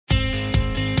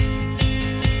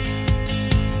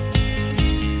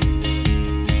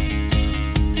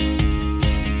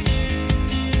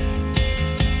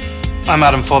I'm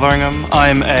Adam Fotheringham.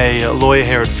 I'm a lawyer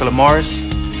here at Philip Morris.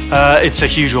 It's a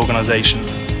huge organisation.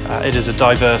 It is a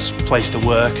diverse place to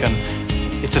work, and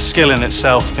it's a skill in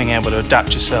itself being able to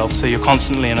adapt yourself. So you're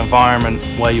constantly in an environment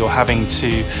where you're having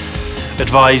to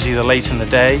advise either late in the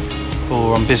day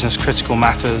or on business critical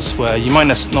matters where you might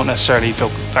not necessarily feel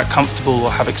that comfortable or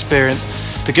have experience.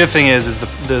 The good thing is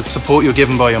the support you're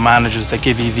given by your managers. They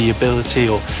give you the ability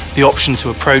or the option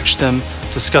to approach them,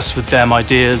 discuss with them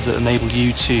ideas that enable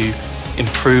you to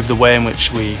improve the way in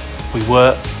which we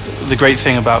work. The great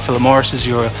thing about Philip Morris is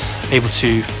you're able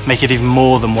to make it even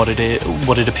more than what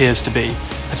it appears to be.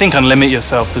 I think Unlimit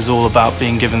Yourself is all about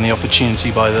being given the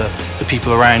opportunity by the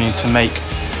people around you to make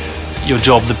your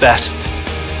job the best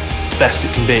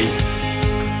it can be.